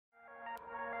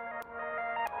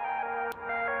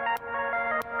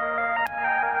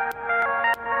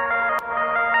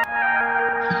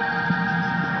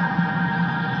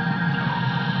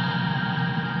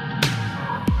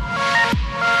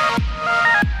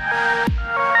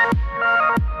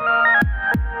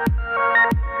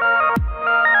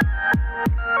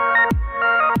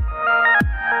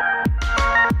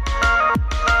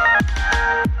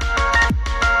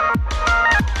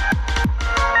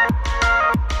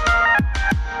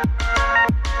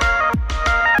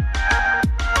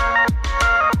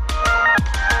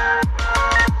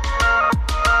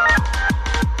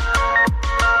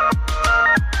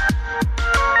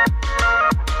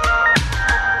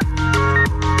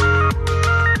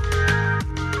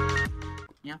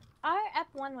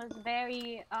F1 was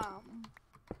very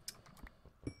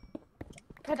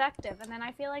productive, and then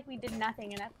I feel like we did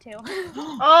nothing in F2.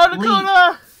 Oh,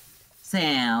 Dakota!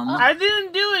 Sam. I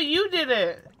didn't do it. You did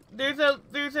it. There's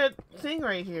a thing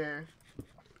right here.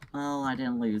 Oh, I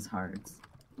didn't lose hearts.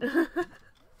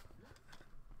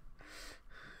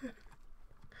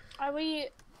 Are we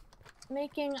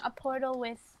making a portal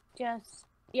with just...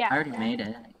 Yeah. I already made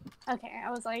it. Okay,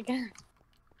 I was like...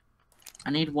 I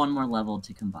need one more level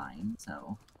to combine,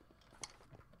 so...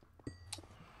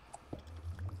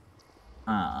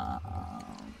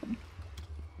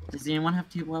 Does anyone have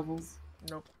 2 levels?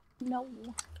 Nope. No.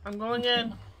 I'm going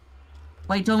in.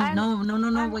 Wait, don't... No,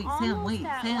 I'm wait, Sam, wait,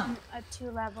 Sam. At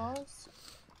 2 levels.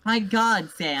 My god,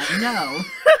 Sam, no!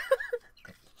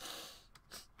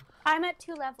 I'm at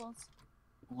 2 levels.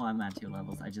 Well, I'm at 2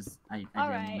 levels. I didn't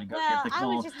Alright, want to go well, get the I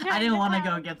coal. was just I didn't want to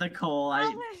trying go get the coal.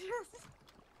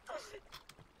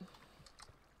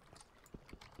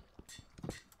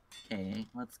 Okay,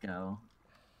 let's go.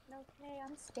 Okay,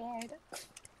 I'm scared.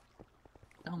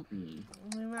 Don't be.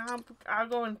 I'll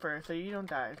go in first so you don't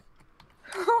die.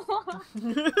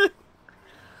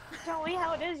 Don't we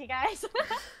how it is, you guys?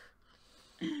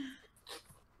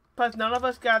 Plus, none of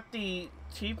us got the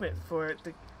achievement for it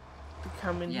to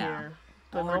come in here.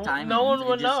 So Or diamonds. no one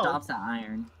will it just know. stops at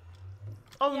iron.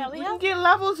 Oh, Yeah, we we can have- get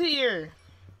levels here.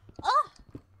 Oh!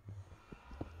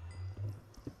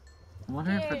 I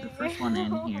wonder if we're the first one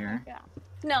in here. Yeah.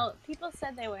 No, people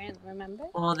said they were in, remember?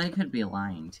 Well, they could be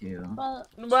lying too. Well,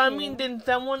 Well, I true. mean, didn't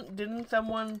someone did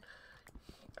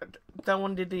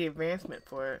the advancement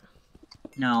for it?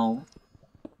 No.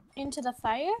 Into the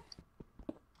fire?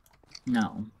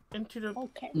 No. Into the...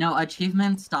 Okay. No,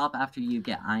 achievements stop after you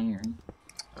get iron.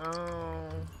 Oh...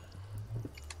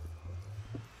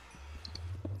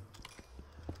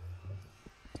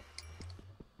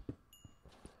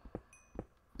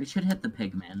 We should hit the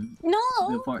pigmen. No!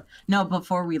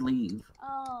 Before we leave.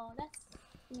 Oh, that's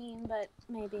mean, but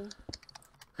maybe.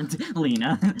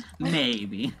 Lena,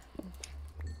 maybe.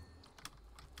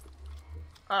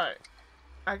 Alright.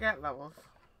 I got levels.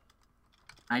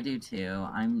 I do too.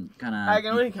 I'm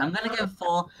gonna get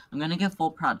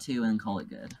full prot 2 and call it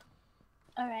good.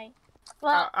 Alright.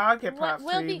 Well, I'll get what prot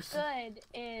will be 3s. good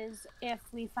is if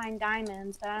we find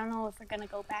diamonds, but I don't know if we're gonna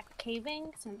go back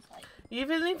caving since, like...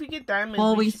 Even if you get diamonds...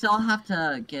 Well, we still have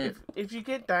to get... If you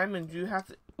get diamonds, you have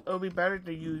to... It'll be better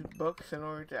to use books in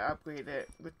order to upgrade it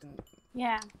with the...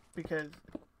 Yeah. Because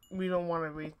we don't want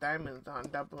to waste diamonds on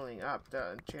doubling up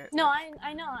the enchantment. No,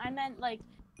 I know. I meant, like,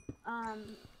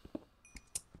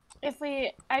 if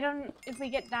we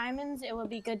get diamonds, it would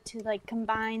be good to, like,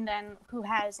 combine then who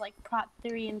has, like, prot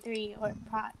 3 and 3 or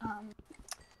prot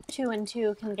 2 and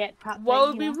 2 can get prot 3. Well, it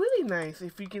would be really nice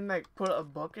if you can, like, put a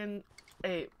book in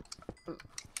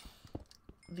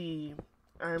the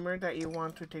armor that you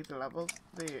want to take the levels,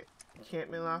 the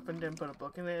enchantment off, and then put a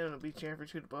book in it, and it'll be transferred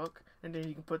to the book, and then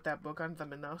you can put that book on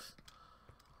something else.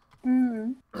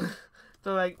 Mm.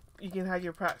 So, like, you can have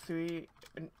your prot 3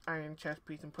 iron chest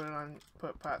piece and put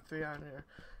prot 3 on your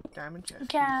diamond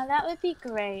chest Yeah, piece. that would be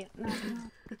great. No.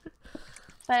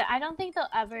 But I don't think they'll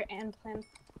ever implement...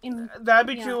 That'd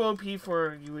be too OP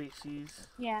for UHCs.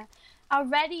 Yeah.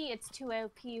 Already it's too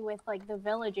OP with, like, the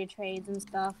villager trades and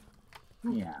stuff.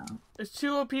 Yeah. It's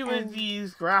too OP with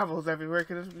these gravels everywhere,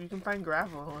 because you can find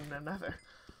gravel in the Nether.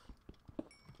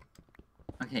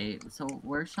 Okay, so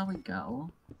where shall we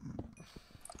go?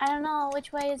 I don't know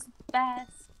which way is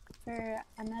best for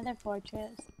another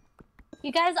fortress.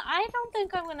 You guys, I don't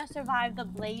think I'm gonna survive the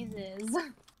blazes.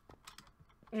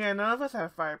 Yeah, none of us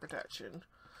have fire protection.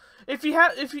 We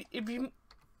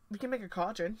can make a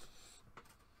cauldron.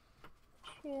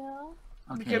 Yeah.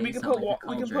 Okay, we can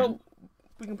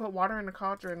put water in the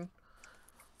cauldron.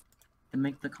 And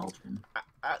make the cauldron.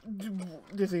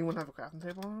 Does anyone have a crafting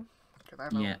table on? I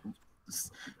don't. Yeah.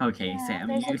 Okay, Yeah, Sam.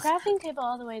 there's a crafting table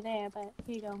all the way there, but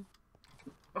here you go.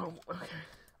 Oh, okay.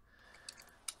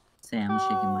 Sam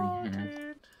shaking my head.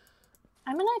 Dude.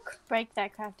 I'm gonna break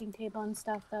that crafting table and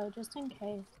stuff though, just in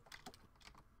case.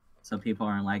 So people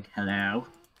aren't like, hello?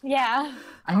 Yeah.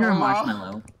 I hear a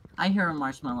marshmallow. I hear a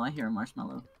marshmallow.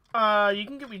 You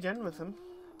can get regen with him.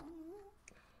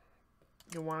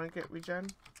 You want to get regen?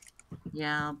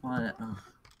 Yeah, but...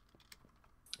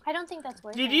 I don't think that's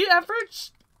worth it. Did you ever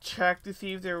check to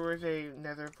see if there was a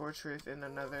nether fortress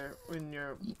in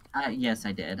your... yes,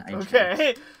 I did.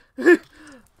 Okay.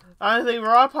 Honestly,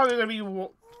 we're all probably going to be...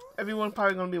 Everyone's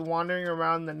probably going to be wandering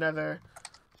around the nether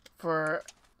for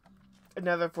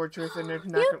another fortress, and there's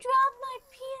not... You dropped my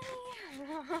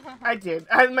peony! I did.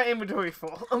 I had my inventory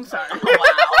full. I'm sorry.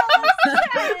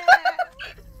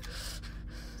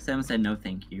 Sam said no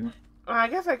thank you. I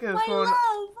guess I could have My thrown.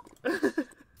 love!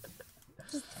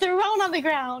 Just thrown on the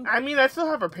ground. I mean, I still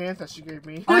have her pants that she gave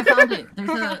me. Oh, I found it.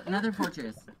 There's another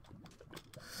fortress.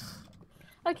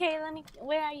 Okay,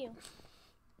 where are you?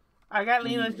 I got We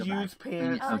need to Lena's go used back.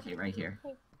 pants. Okay, right here.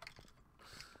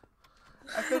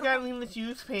 I still got Lena's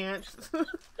used pants. You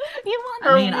want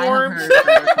Her I mean, I have warm- her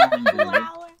feather falling blue.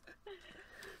 flower?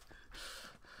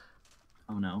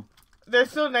 Oh no. They're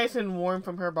still nice and warm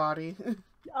from her body.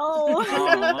 Oh.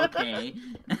 Oh, okay.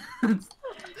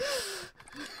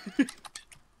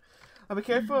 I'll be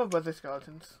careful of other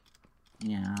skeletons.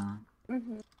 Yeah.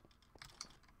 Mm-hmm.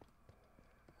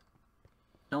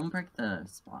 Don't break the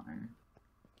spawner.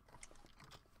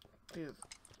 Dude.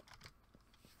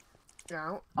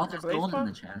 Yeah. Oh, the there's blaze gold in spawn?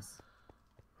 the chest.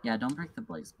 Yeah, don't break the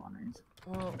blaze spawners.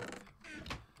 Well,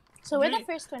 So we're the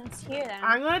first ones here then.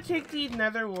 I'm gonna take the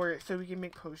nether wart so we can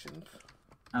make potions.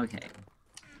 Okay.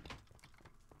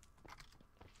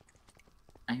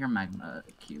 I hear magma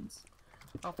cubes.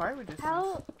 Oh, fire resistance.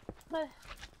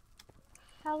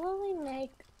 How will we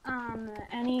make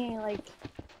any like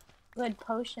good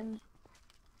potions?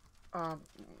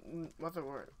 What's the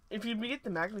word? If you get the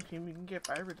magma cube, you can get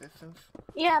fire resistance.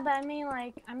 Yeah, but I mean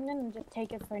like I'm gonna just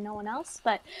take it for no one else.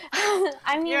 But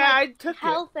I mean Yeah, like I took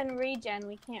health and regen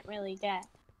we can't really get.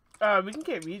 it. We can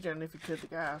get regen if you kill the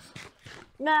gas.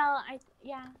 No,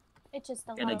 yeah, it's just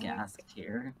a Get a little. gas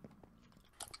tier.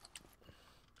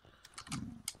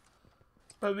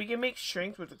 But we can make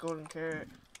strength with the golden carrot.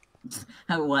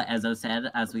 What Ezzo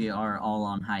said, as we are all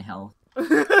on high health.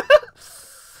 I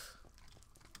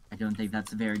don't think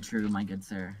that's very true, my good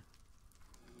sir.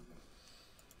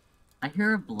 I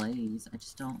hear a blaze. I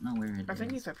just don't know where it is. I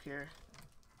think he's up here.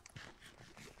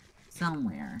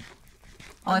 Somewhere.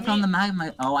 Oh, I found the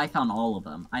magma. Oh, I found all of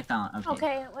them. I found. Okay.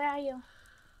 Okay, where are you?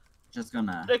 Just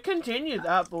gonna. It continues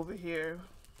up over here.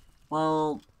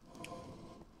 Well.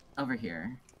 Over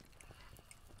here.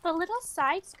 The little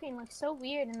side screen looks so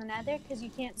weird in the nether because you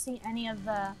can't see any of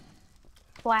the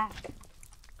black.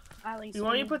 At least. You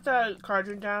want me to put the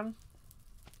cauldron down?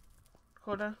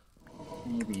 Coda?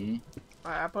 Maybe.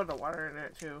 I put the water in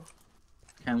it too.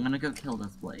 Okay, I'm gonna go kill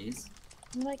this blaze.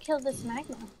 I'm gonna kill this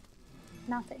magma.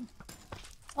 Nothing.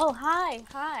 Oh, hi.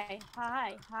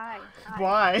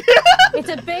 Why? It's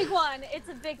a big one. It's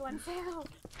a big one, too.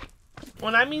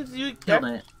 Well, that means you Killed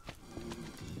it.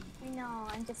 I know.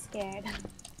 I'm just scared.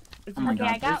 Oh my Okay,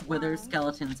 I god, got there's wither one.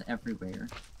 skeletons everywhere.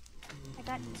 I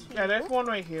got 2. Yeah, there's one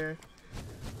right here.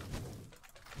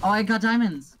 Oh, I got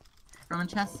diamonds! From a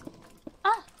chest.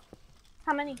 Ah!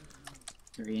 How many?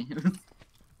 3.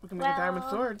 We can make a diamond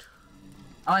Well- sword.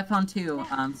 Oh, I found 2.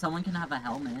 Someone can have a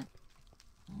helmet.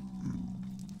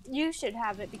 You should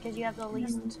have it because you have the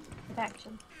least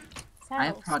protection. I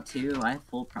have prot 2. I have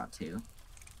full prot 2.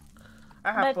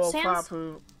 I have But full Sam's- prop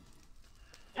food.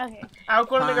 Okay. I was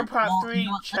going to make a prop Well, 3 you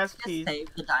know what, chest let's just piece.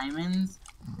 save the diamonds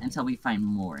until we find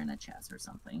more in a chest or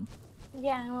something.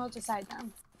 Yeah, and we'll decide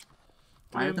them.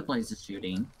 Why are the blazes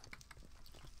shooting?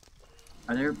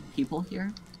 Are there people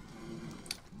here?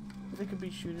 They could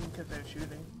be shooting because they're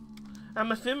shooting.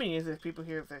 I'm assuming is there's people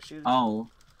here if they're shooting. Oh.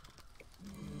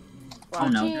 Wow. Oh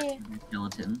no, Gee. there's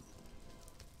skeletons.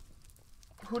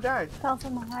 Who died? Fell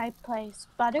from a high place.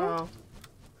 Butter? Oh.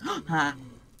 Ha!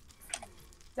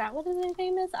 Is that what his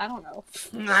name is? I don't know.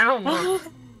 I don't know.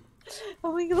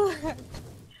 Oh my god.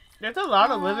 There's a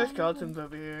lot of wither skeletons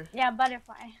over here. Yeah,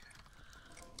 butterfly.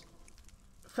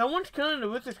 Someone's killing the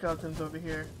wither skeletons over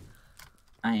here.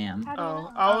 I am. How do you Oh,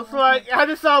 know? I was like, I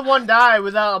just saw one die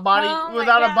without a body, Oh my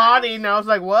without a gosh. body, and I was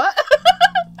like, what?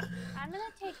 I'm gonna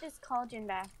take this cauldron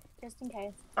back, just in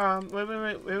case.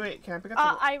 Wait, can I pick up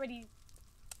the... I already...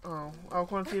 Oh, I was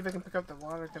going to see if I can pick up the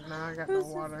water, because now I got no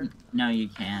water. No, you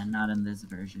can't. Not in this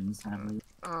version, sadly.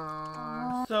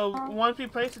 So once we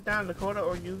place it down, Dakota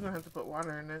or you're going to have to put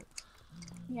water in it.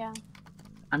 Yeah.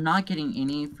 I'm not getting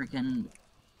any freaking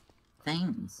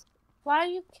things. Why are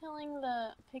you killing the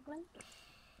pigmen?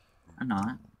 I'm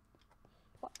not.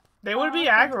 They would be okay.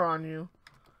 aggro on you.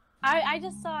 I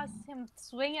just saw him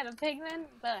swing at a pigman,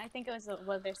 but I think it was a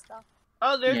wither stuff.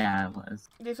 Oh, Yeah, it was.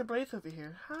 there's a blaze over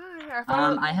here. Hi, I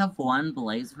found I have 1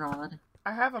 blaze rod.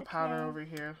 I have a powder Okay. over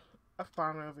here. A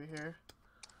spawner over here.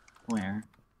 Where?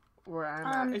 Where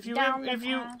I'm at. If you down went, the if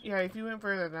you, path. yeah, if you went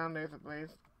further down, there's a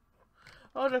blaze.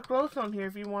 Oh, there's clothes on here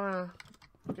if you wanna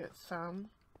get some.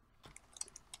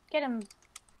 Get him.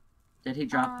 Did he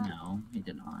drop? No, he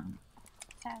did not.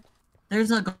 Sad.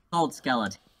 There's a gold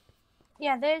skeleton.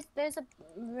 Yeah, there's a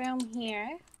room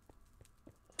here.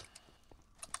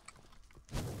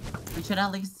 We should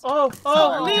at least. Oh,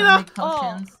 sell it and Lena! make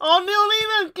potions. Oh,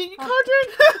 Lena, get your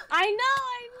cauldron! I know,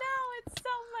 it's so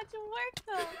much work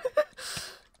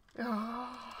though. Oh.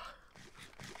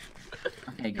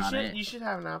 Okay, got it. You should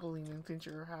have an apple eating since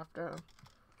you're half done.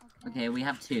 Okay, we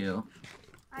have 2.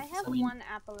 I have So 1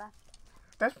 apple left.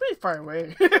 That's pretty far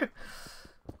away.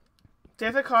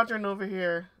 There's a cauldron over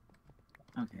here.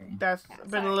 Okay. That's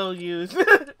been a little used.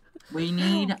 We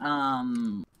need at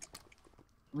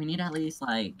least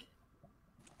like,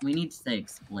 we need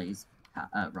 6 blaze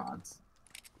rods.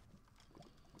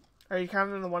 Are you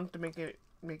counting the ones to make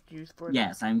use for it?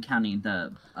 Yes, I'm counting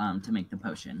the to make the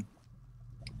potion.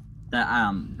 The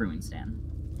brewing stand.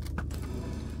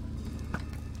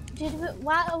 Did we,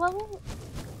 what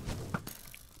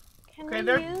can Okay,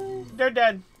 we use? they're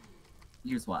dead.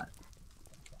 Use what?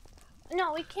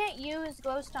 No, we can't use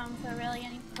glowstone for really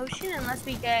any potion unless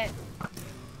we get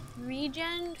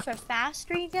regen for fast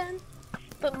regen.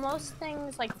 But most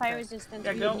things like fire resistance,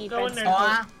 Yeah, we go would need in redstone.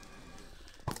 there.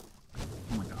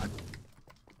 Oh my god.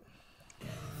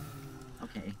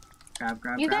 Okay. Grab.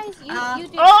 You guys, you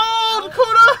do. Oh,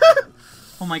 Dakota!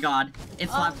 Oh my god. It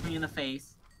slapped me in the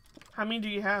face. How many do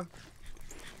you have?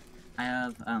 I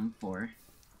have 4.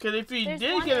 Because if you There's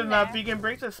did one get in enough, there. you can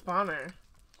break the spawner.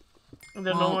 And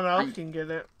then Well, no one else can get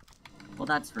it. Well,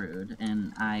 that's rude,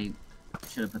 and I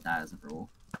should have put that as a rule.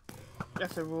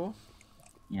 That's a rule.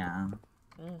 Yeah.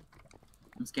 Mm.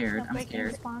 I'm scared. I'm Breaking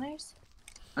scared. spawners.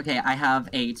 Okay, I have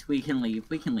 8. We can leave.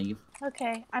 We can leave.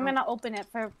 Okay, I'm gonna open it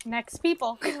for next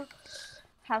people.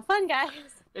 Have fun, guys.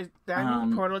 Is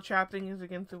that portal trapping is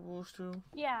against the rules too?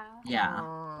 Yeah. Yeah.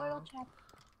 Portal trap.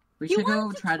 We You should go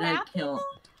want to try to trap kill.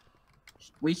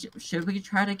 Should we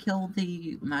try to kill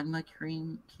the magma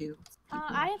cream cubes? people?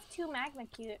 I have 2 magma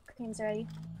creams already.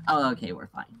 Oh, okay, we're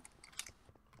fine.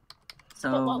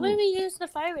 So But what would we use the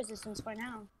fire resistance for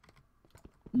now?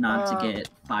 not to get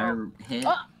fire hit.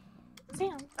 Oh.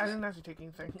 Sam. I didn't have to take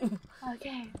anything.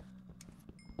 Okay.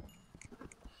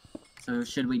 So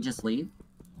should we just leave?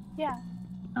 Yeah.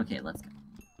 Okay, let's go.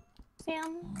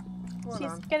 Sam. Hold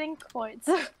She's on. getting quartz.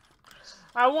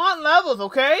 I want levels,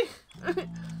 okay?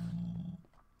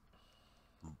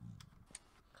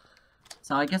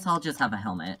 So I guess I'll just have a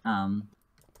helmet.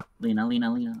 Lena.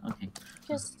 Okay.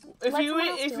 Just If let you someone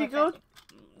else if do you it go, then.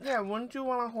 yeah, wouldn't you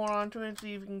want to hold on to it and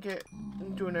see if you can get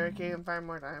into an arcade and find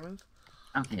more diamonds?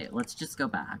 Okay, let's just go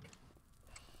back.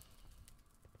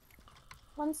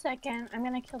 1 second. I'm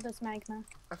gonna kill this magma.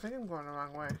 I think I'm going the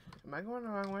wrong way. Am I going the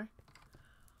wrong way?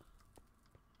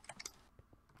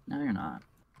 No, you're not.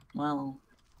 Well,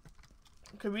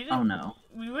 Cause we oh no.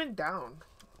 we went down.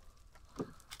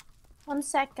 1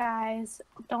 sec, guys.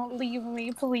 Don't leave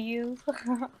me, please.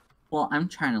 Well, I'm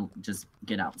trying to just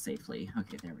get out safely.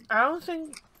 Okay, there we go. I don't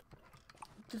think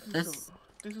this is This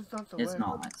this is not the way. It's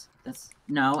not.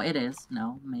 No, it is.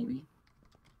 No, maybe.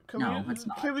 No, it's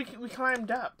not. We climbed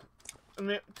up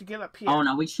to get up here. Oh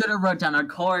no, we should have wrote down our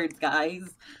cords,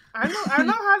 guys. I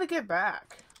know how to get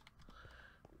back.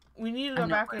 We need to go I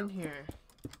know back where- in here.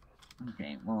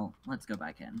 Okay, well, let's go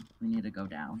back in. We need to go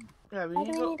down. Yeah, we Why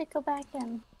need do to we go. need to go back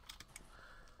in?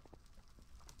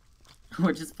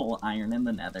 We're just full iron in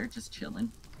the nether, just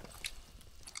chilling.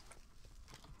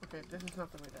 Okay, this is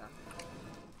not the way down.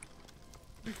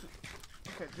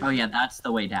 Okay. Oh yeah, that's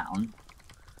the way down.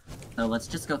 So let's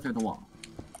just go through the wall.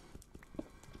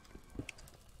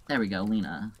 There we go,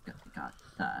 Lena got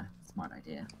the smart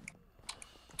idea.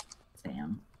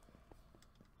 Sam.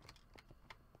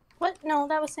 What? No,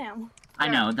 that was Sam. I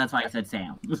know, that's why I said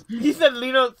Sam. He said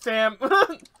Lino Sam.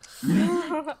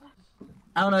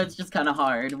 I don't know, it's just kind of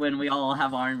hard when we all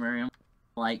have armor and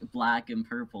like black and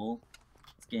purple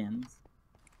skins.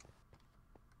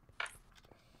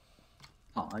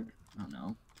 Pog. Oh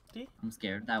no. See? I'm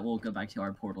scared that we'll go back to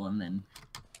our portal and then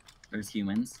there's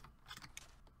humans.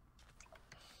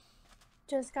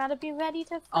 Just gotta be ready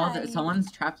to Oh, fight.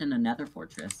 someone's trapped in a nether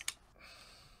fortress.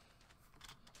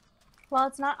 Well,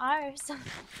 it's not ours.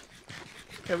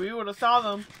 Okay, we would have saw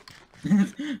them.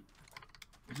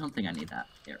 I don't think I need that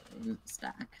arrow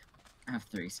stack. I have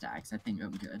 3 stacks. I think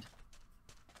I'm good.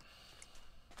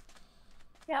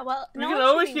 Yeah, well, We no can one should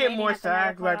always be get waiting more at the nether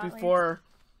stacks right portal, at least. before.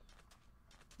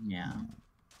 Yeah.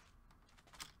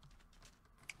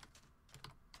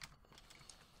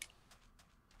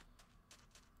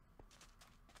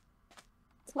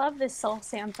 Love this soul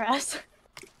sand for us.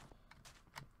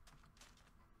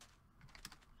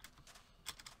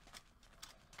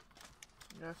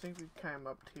 Yeah, I think we came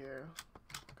up here.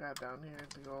 Got down here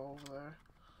to go over there.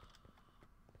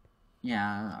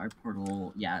 Yeah, our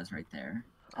portal, yeah, is right there.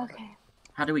 Okay.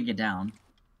 How do we get down?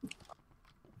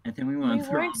 I think we We went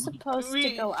through. weren't supposed to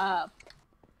go up.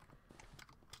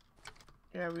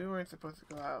 Yeah, we weren't supposed to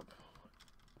go up.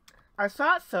 I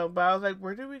thought so, but I was like,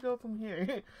 where do we go from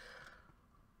here?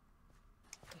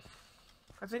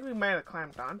 I think we might have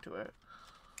climbed onto it.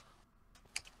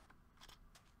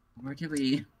 Where did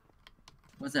we...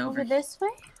 Was it over this way?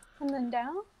 And then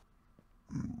down?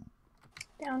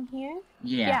 Down here?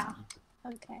 Yeah.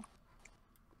 Okay.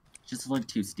 Just looked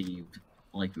too steep.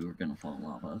 Like we were gonna fall in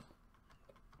lava.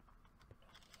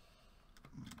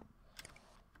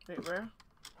 Wait, where?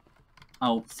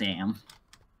 Oh, Sam.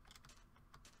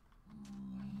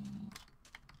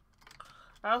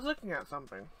 I was looking at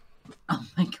something. Oh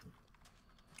my god.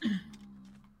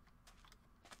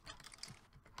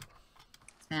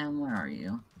 Sam, where are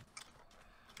you?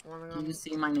 Do you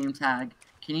see my name tag?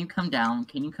 Can you come down?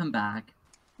 Can you come back?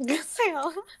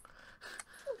 Sam.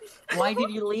 Why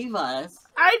did you leave us?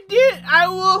 I did!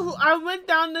 I went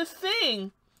down this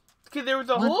thing! Because there was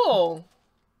a hole!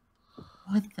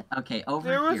 What the... Okay, over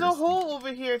here. There was a hole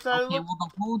over here, so I Okay, well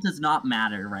the hole does not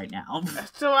matter right now.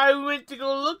 So I went to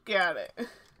go look at it.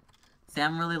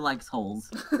 Sam really likes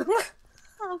holes.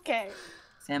 Okay.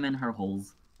 Sam and her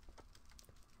holes.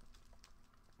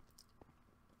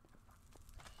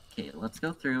 Okay, let's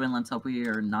go through and let's hope we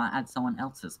are not at someone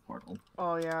else's portal.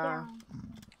 Oh, yeah.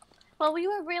 Well, we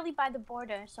were really by the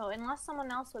border, so unless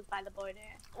someone else was by the border.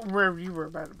 Wherever you were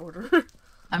by the border.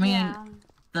 I mean,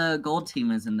 the gold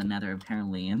team is in the Nether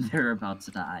apparently, and they're about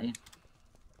to die.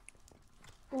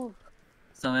 Ooh.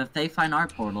 So if they find our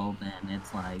portal, then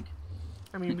it's like...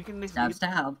 I mean, we can... Stab,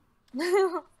 stab.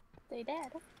 They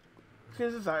did.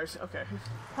 This is ours. Okay.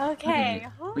 Okay.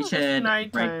 We should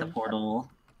break the portal.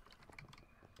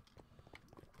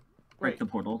 Break the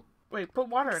portal. Wait, put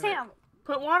water in Sam. it.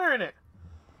 Put water in it.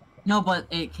 No, but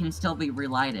it can still be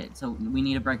relighted, so we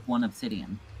need to break one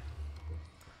obsidian.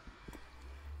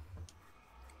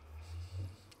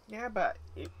 Yeah, but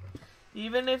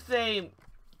even if they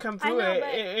come through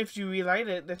if you relight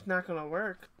it, that's not gonna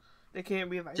work. They can't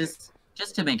relight it.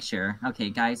 Just to make sure.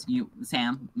 Okay, guys,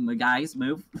 Sam, guys,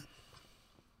 move.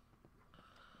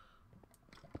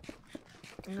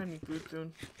 I'm gonna need food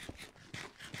soon.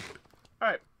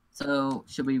 Alright. So,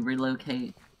 should we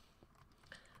relocate?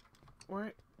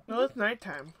 Where? No, it's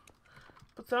nighttime.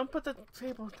 But someone put the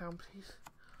table down, please.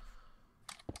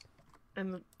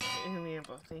 And the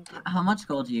amber, thank you. How much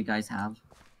gold do you guys have?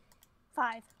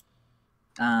 5.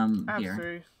 I have Here.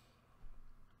 3.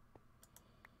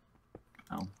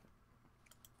 Oh.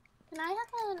 Can I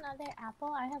have another apple?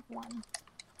 I have 1.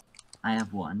 I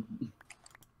have 1.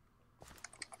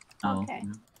 Oh. Okay.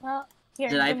 Well, here.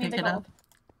 Did I pick it up?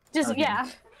 Just, okay. yeah.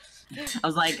 I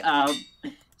was like,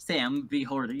 Sam, be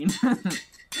hoarding.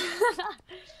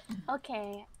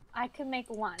 Okay, I could make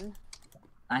 1.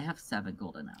 I have 7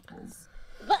 golden apples.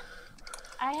 But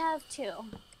I have 2.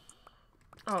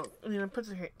 Oh, I mean, put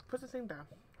the thing down.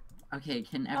 Okay,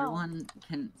 can everyone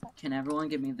can everyone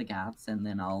give me the gaps and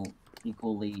then I'll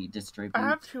equally distribute? I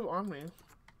have 2 on me.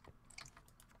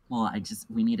 Well,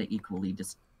 we need to equally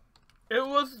It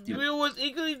was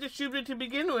equally distributed to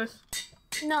begin with.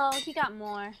 No, he got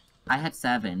more. I had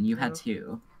 7. You had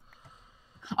 2.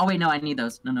 Oh wait, no, I need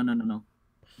those. No.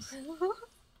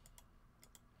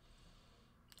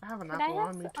 I have an apple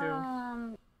on me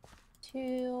too.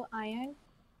 2 iron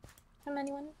from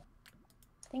anyone?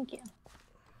 Thank you.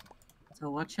 So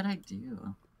what should I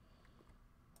do?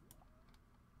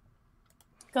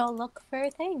 Go look for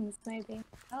things, maybe.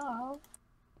 Oh.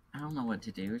 I don't know what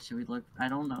to do. Should we look? I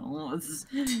don't know.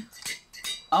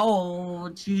 Oh,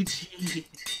 GG.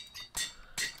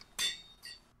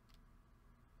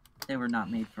 They were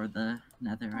not made for the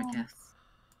Nether, I guess.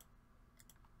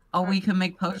 Oh, we can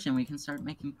make potion. We can start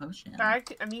making potion. I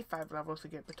need 5 levels to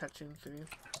get protection through.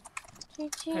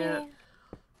 GG.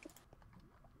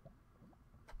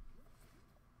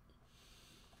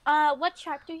 What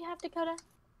sharp do you have, Dakota?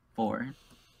 4.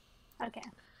 Okay.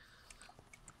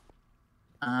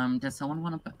 Does someone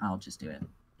want to? I'll just do it.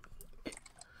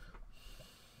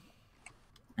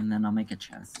 And then I'll make a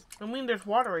chest. I mean, there's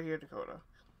water right here, Dakota.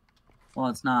 Well,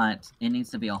 it's not. It needs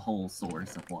to be a whole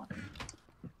source of water.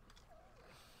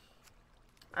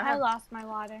 I lost my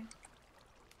water.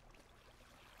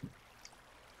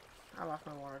 I lost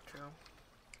my water too.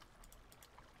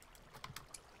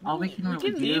 All we can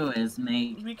really do is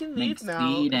make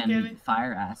speed and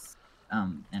fire ass.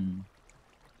 And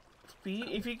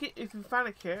speed. If you find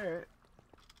a carrot.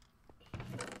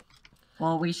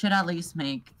 Well, we should at least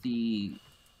make the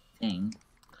thing.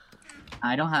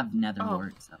 I don't have nether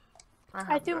wart, so.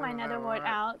 I threw my nether wart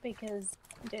out because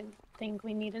I didn't think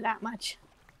we needed that much.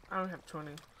 I don't have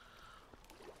 20.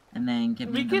 And then give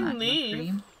me the magma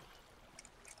cream.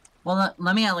 Well,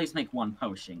 let me at least make 1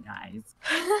 potion, guys.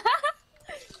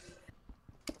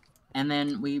 And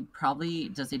then we probably...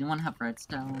 Does anyone have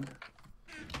redstone?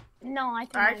 No, I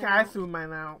threw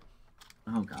mine out.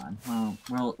 Oh god.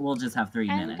 Well, we'll just have 3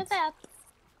 And minutes. that's